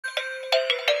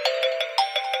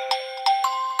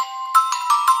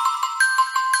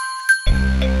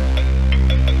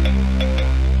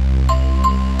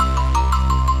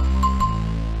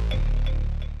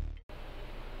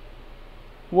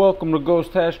Welcome to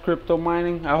Ghost Hash Crypto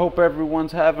Mining. I hope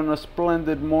everyone's having a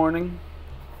splendid morning.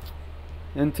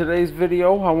 In today's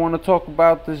video, I want to talk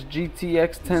about this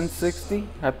GTX 1060.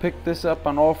 I picked this up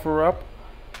on OfferUp.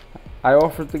 I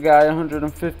offered the guy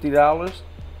 $150.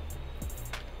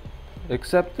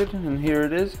 Accepted, and here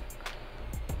it is.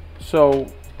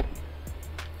 So,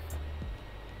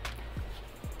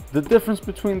 the difference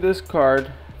between this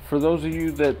card, for those of you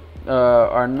that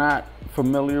are not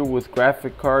familiar with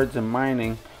graphic cards and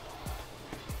mining,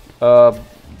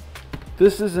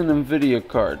 this is an NVIDIA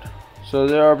card. So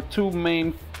there are two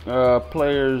main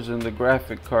players in the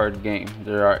graphic card game.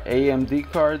 There are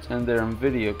AMD cards and there are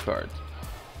NVIDIA cards.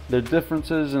 There are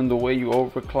differences in the way you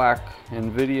overclock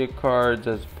NVIDIA cards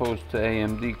as opposed to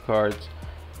AMD cards.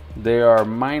 They are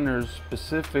miners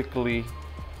specifically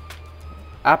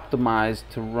optimized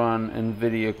to run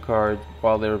NVIDIA cards,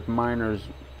 while they're miners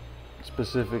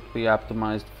specifically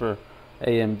optimized for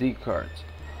AMD cards.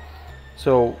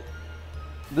 So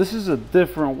this is a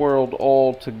different world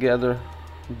altogether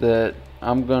that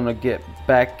I'm gonna get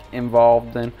back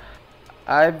involved in.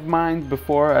 I've mined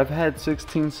before. I've had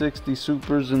 1660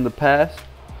 supers in the past.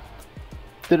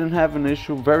 Didn't have an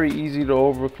issue. Very easy to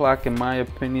overclock in my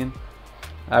opinion.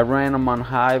 I ran them on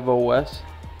Hive OS.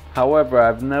 However,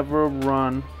 I've never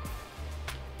run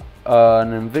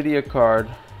an NVIDIA card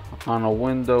on a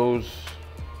Windows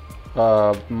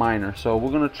miner. So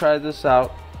we're gonna try this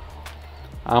out.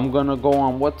 I'm gonna go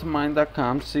on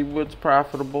whattomine.com, see what's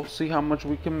profitable, see how much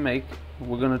we can make.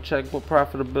 We're gonna check what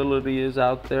profitability is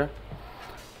out there.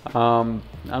 I'm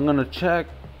gonna check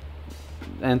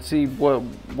and see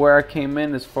where I came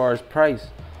in as far as price.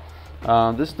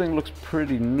 This thing looks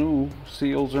pretty new.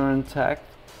 Seals are intact.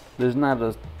 There's not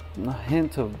a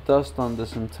hint of dust on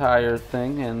this entire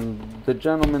thing, and the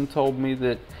gentleman told me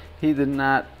that he did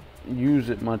not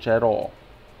use it much at all,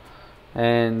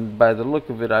 and by the look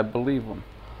of it I believe him.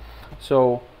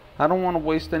 So I don't want to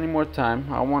waste any more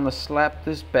time. I want to slap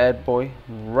this bad boy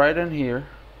right in here.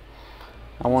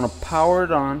 I want to power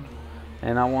it on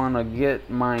and I want to get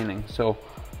mining. So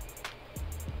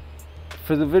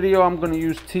for the video I'm going to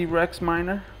use T-Rex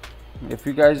miner. If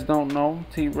you guys don't know,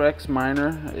 T-Rex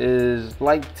miner is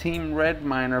like Team Red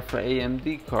miner for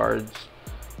AMD cards,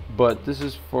 but this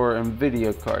is for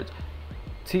NVIDIA cards.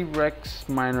 T-Rex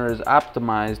miner is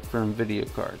optimized for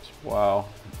NVIDIA cards, while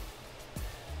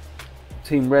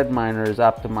Team Red miner is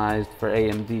optimized for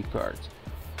AMD cards.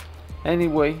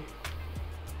 Anyway,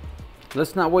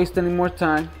 let's not waste any more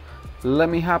time. Let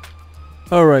me hop.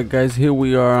 Alright guys, here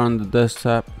we are on the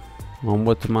desktop on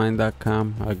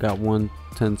whattomine.com. I got one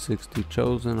 1060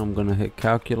 chosen. I'm gonna hit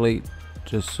calculate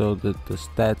just so that the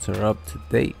stats are up to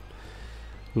date.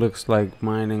 Looks like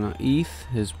mining on ETH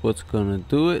is what's gonna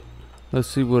do it. Let's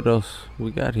see what else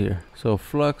we got here. So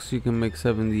flux, you can make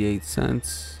 78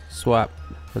 cents. Swap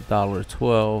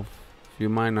 $1.12. If you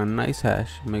mine on nice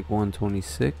hash, you make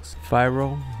 126.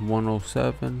 Fyro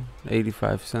 107,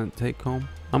 85 cent take home.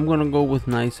 I'm gonna go with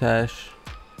nice hash,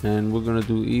 and we're gonna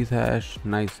do ETH hash,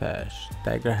 nice hash,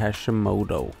 Dagger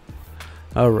Hashimoto.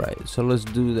 Alright, so let's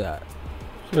do that.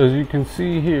 So as you can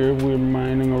see here, we're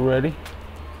mining already.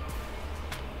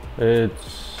 It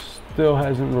still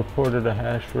hasn't reported a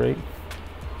hash rate,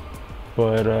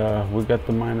 but we got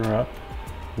the miner up.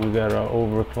 We got our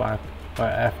overclock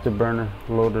afterburner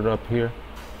loaded up here.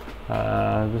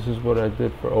 This is what I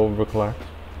did for overclock.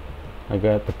 I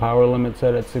got the power limit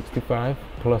set at 65,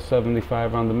 plus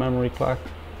 75 on the memory clock,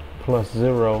 plus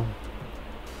 0.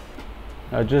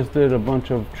 I just did a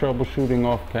bunch of troubleshooting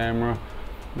off camera,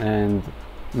 and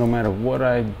no matter what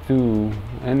I do,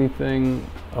 anything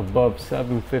above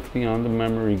 750 on the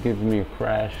memory gives me a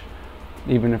crash,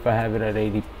 even if I have it at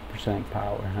 80%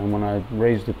 power. And when I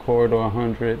raise the core to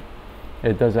 100,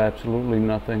 it does absolutely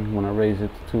nothing. When I raise it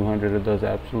to 200, it does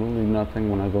absolutely nothing.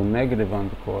 When I go negative on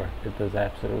the core, it does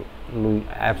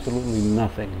absolutely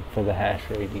nothing for the hash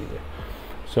rate either.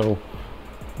 So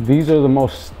these are the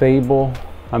most stable.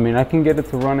 I mean, I can get it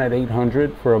to run at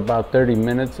 800 for about 30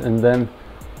 minutes, and then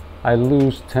I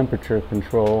lose temperature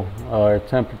control, or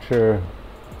temperature,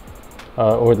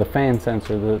 or the fan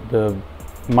sensor. The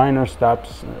miner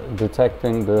stops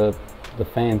detecting the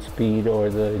fan speed or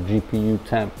the GPU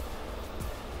temp.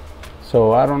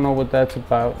 So I don't know what that's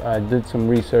about. I did some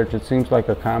research. It seems like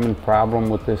a common problem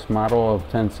with this model of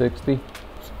 1060.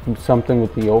 Something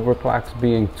with the overclocks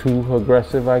being too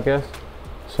aggressive, I guess.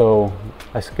 So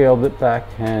I scaled it back,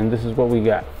 and this is what we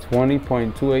got.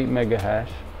 20.28 mega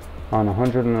hash on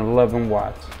 111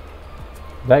 watts.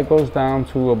 That goes down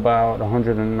to about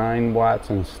 109 watts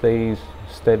and stays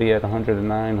steady at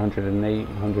 109, 108,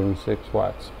 106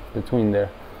 watts between there.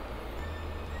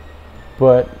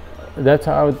 But that's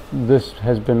how this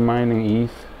has been mining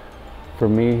ETH for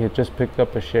me. It just picked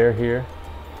up a share here.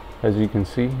 As you can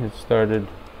see, it started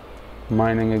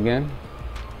mining again.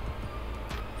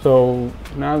 So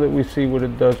now that we see what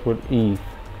it does with ETH,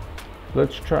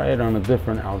 let's try it on a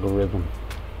different algorithm.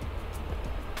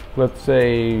 Let's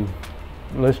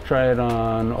try it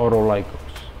on Autolycos.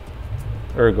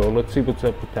 Ergo, let's see what's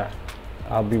up with that.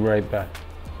 I'll be right back.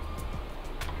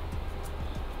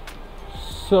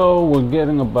 So we're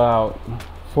getting about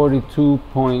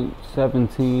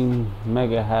 42.17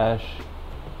 mega hash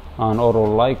on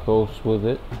Autolycos with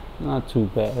it. Not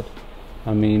too bad.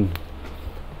 I mean,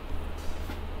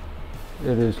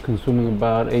 it is consuming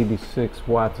about 86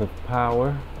 watts of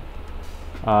power.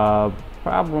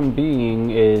 Problem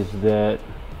being is that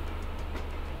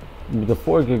the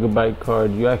 4 gigabyte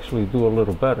card, you actually do a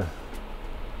little better.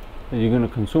 You're going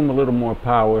to consume a little more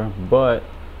power, but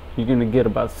you're going to get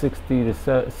about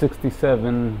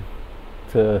 67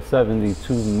 to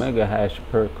 72 mega hash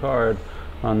per card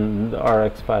on the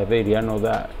RX 580. I know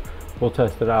that. We'll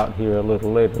test it out here a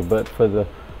little later, but for the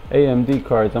AMD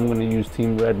cards, I'm going to use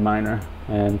Team Red Miner,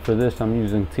 and for this I'm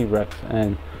using T-Rex.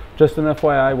 And just an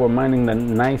FYI, we're mining the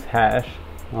nice hash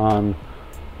on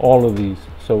all of these.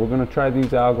 So we're going to try these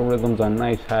algorithms on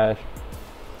nice hash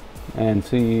and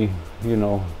see, you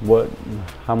know,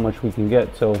 how much we can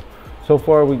get. So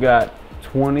far we got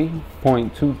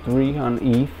 20.23 on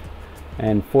ETH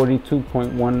and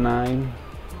 42.19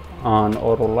 on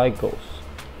Autolycos.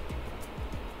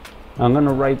 I'm going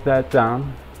to write that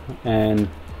down and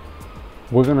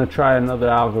we're going to try another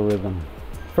algorithm.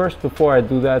 First, before I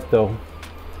do that though,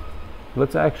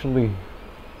 let's actually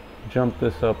jump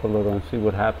this up a little and see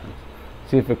what happens.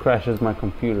 See if it crashes my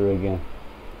computer again.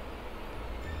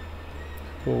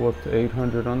 Go up to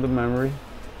 800 on the memory.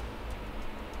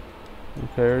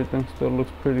 Okay, everything still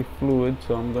looks pretty fluid,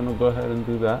 so I'm gonna go ahead and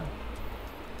do that.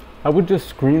 I would just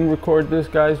screen record this,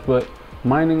 guys, but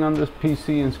mining on this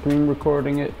PC and screen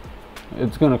recording it,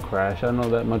 it's gonna crash. I know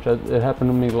that much. It happened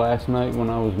to me last night when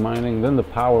I was mining. Then the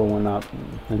power went out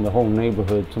in the whole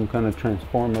neighborhood. Some kind of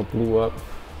transformer blew up.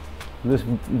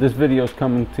 This video is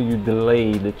coming to you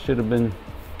delayed. It should have been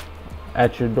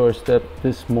at your doorstep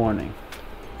this morning,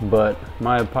 but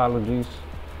my apologies.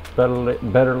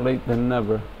 Better late than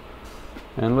never.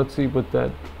 And let's see what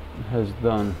that has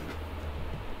done.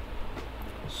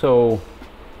 So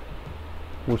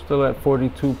we're still at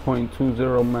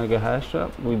 42.20 mega hash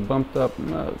up. We bumped up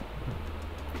a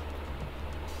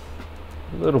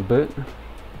little bit.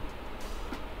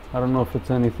 I don't know if it's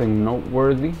anything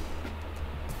noteworthy.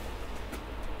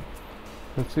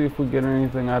 Let's see if we get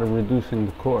anything out of reducing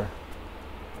the core.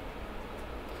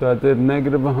 So I did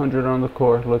negative 100 on the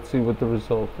core. Let's see what the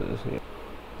result is here.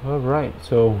 Alright,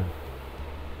 so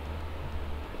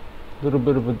a little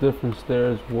bit of a difference there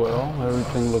as well.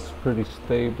 Everything looks pretty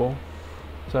stable.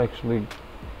 It's actually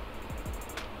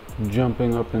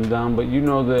jumping up and down, but you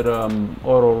know that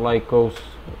Autolycos,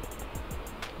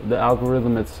 the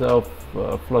algorithm itself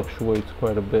fluctuates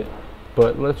quite a bit.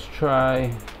 But let's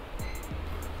try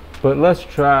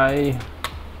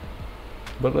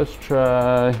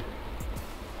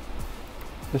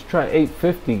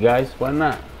 850, guys. Why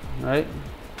not, right?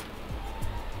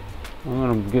 I'm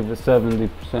gonna give it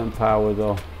 70% power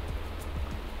though,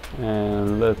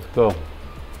 and let's go.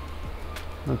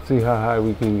 Let's see how high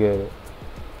we can get it.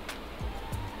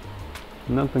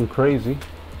 Nothing crazy.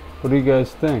 What do you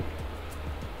guys think?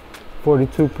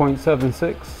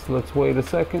 42.76. Let's wait a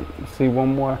second. See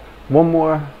one more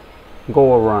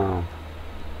go around.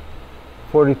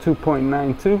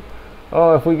 42.92.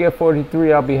 Oh, if we get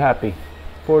 43, I'll be happy.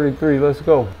 43, let's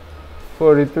go.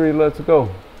 43, let's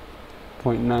go.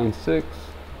 0.96.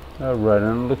 All right,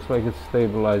 and it looks like it's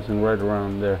stabilizing right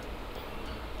around there.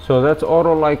 So that's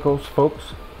Autolycos,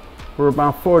 folks. We're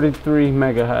about 43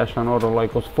 mega hash on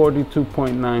Autolycos,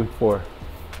 42.94.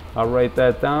 I'll write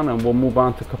that down and we'll move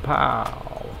on to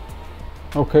Kapow.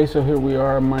 Okay, so here we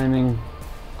are mining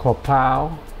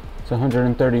Kapow. It's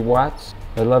 130 watts,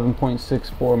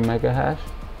 11.64 mega hash,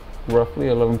 roughly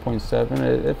 11.7.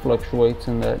 It fluctuates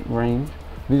in that range.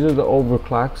 These are the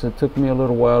overclocks. It took me a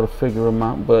little while to figure them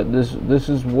out, but this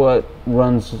is what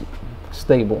runs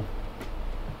stable.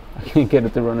 I can't get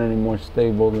it to run any more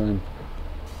stable than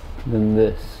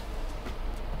this.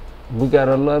 We got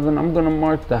 11. I'm gonna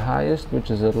mark the highest,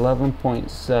 which is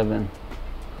 11.7.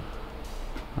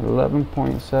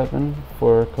 11.7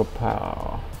 for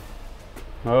Kapow.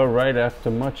 All right,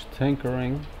 after much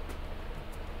tinkering,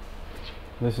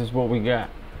 this is what we got.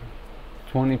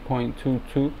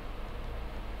 20.22.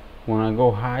 When I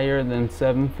go higher than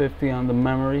 750 on the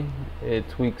memory, it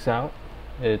tweaks out.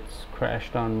 It's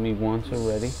crashed on me once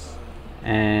already.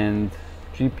 and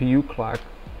GPU clock,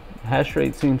 hash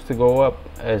rate seems to go up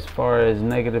as far as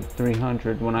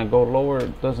 -300. When I go lower,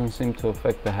 it doesn't seem to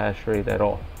affect the hash rate at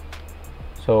all.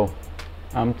 So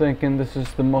I'm thinking this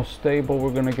is the most stable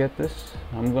we're gonna get this.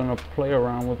 I'm gonna play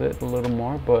around with it a little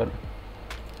more,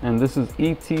 and this is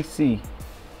ETC.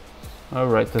 All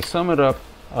right, to sum it up,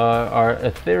 our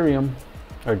Ethereum,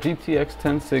 our GTX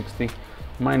 1060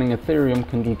 mining Ethereum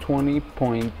can do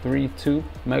 20.32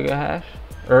 mega hash.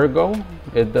 Ergo,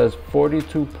 it does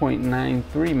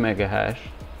 42.93 mega hash.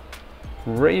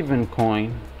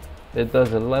 Ravencoin, it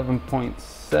does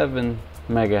 11.7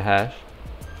 mega hash.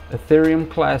 Ethereum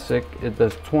Classic, it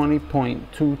does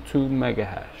 20.22 mega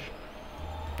hash.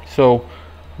 So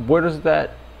where does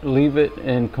that leave it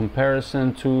in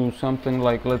comparison to something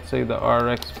like, let's say, the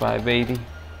RX 580?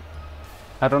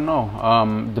 I don't know.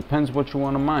 Depends what you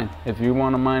want to mine. If you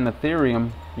want to mine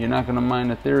Ethereum, you're not going to mine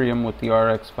Ethereum with the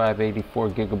RX 580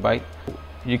 4GB.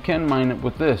 You can mine it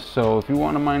with this. So if you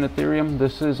want to mine Ethereum,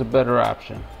 this is a better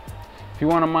option. If you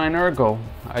want to mine Ergo,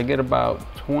 I get about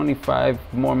 25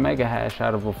 more mega hash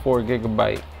out of a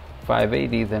 4GB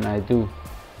 580 than I do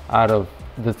out of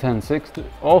the 1060.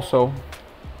 Also,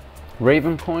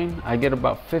 Ravencoin, I get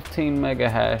about 15 mega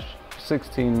hash,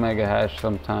 16 mega hash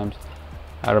sometimes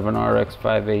out of an RX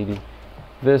 580.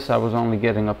 This I was only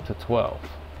getting up to 12.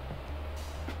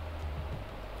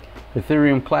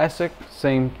 Ethereum Classic,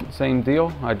 same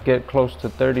deal. I'd get close to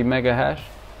 30 mega hash,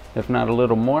 if not a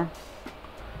little more.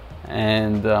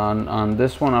 And on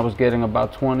this one I was getting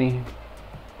about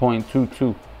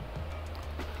 20.22.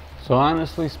 So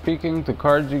honestly speaking, the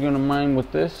cards you're gonna mine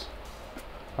with this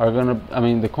are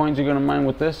the coins you're gonna mine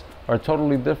with this are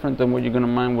totally different than what you're gonna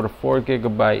mine with a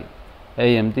 4GB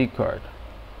AMD card.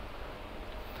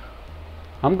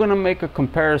 I'm gonna make a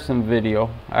comparison video.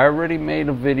 I already made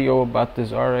a video about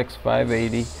this RX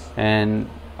 580 and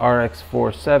RX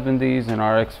 470s and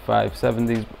RX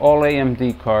 570s, all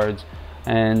AMD cards,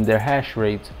 and their hash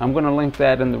rates. I'm going to link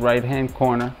that in the right hand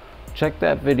corner. Check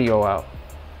that video out.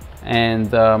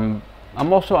 And I'm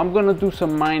going to do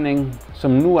some mining,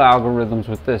 some new algorithms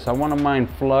with this. I want to mine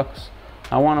Flux.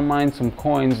 I want to mine some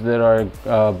coins that are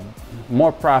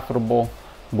more profitable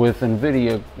with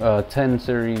NVIDIA 10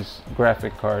 series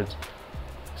graphic cards.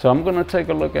 So I'm going to take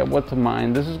a look at what to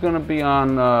mine. This is going to be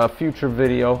on a future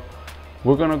video.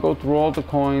 We're going to go through all the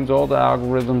coins, all the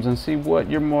algorithms, and see what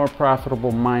you're more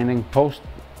profitable mining post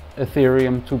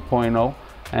Ethereum 2.0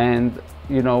 and,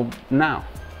 you know, now.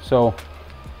 So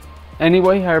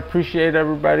anyway, I appreciate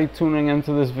everybody tuning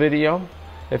into this video.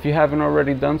 If you haven't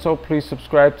already done so, please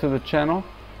subscribe to the channel.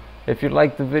 If you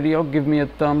like the video, give me a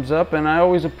thumbs up, and I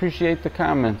always appreciate the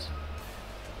comments.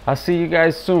 I'll see you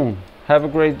guys soon. Have a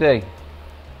great day.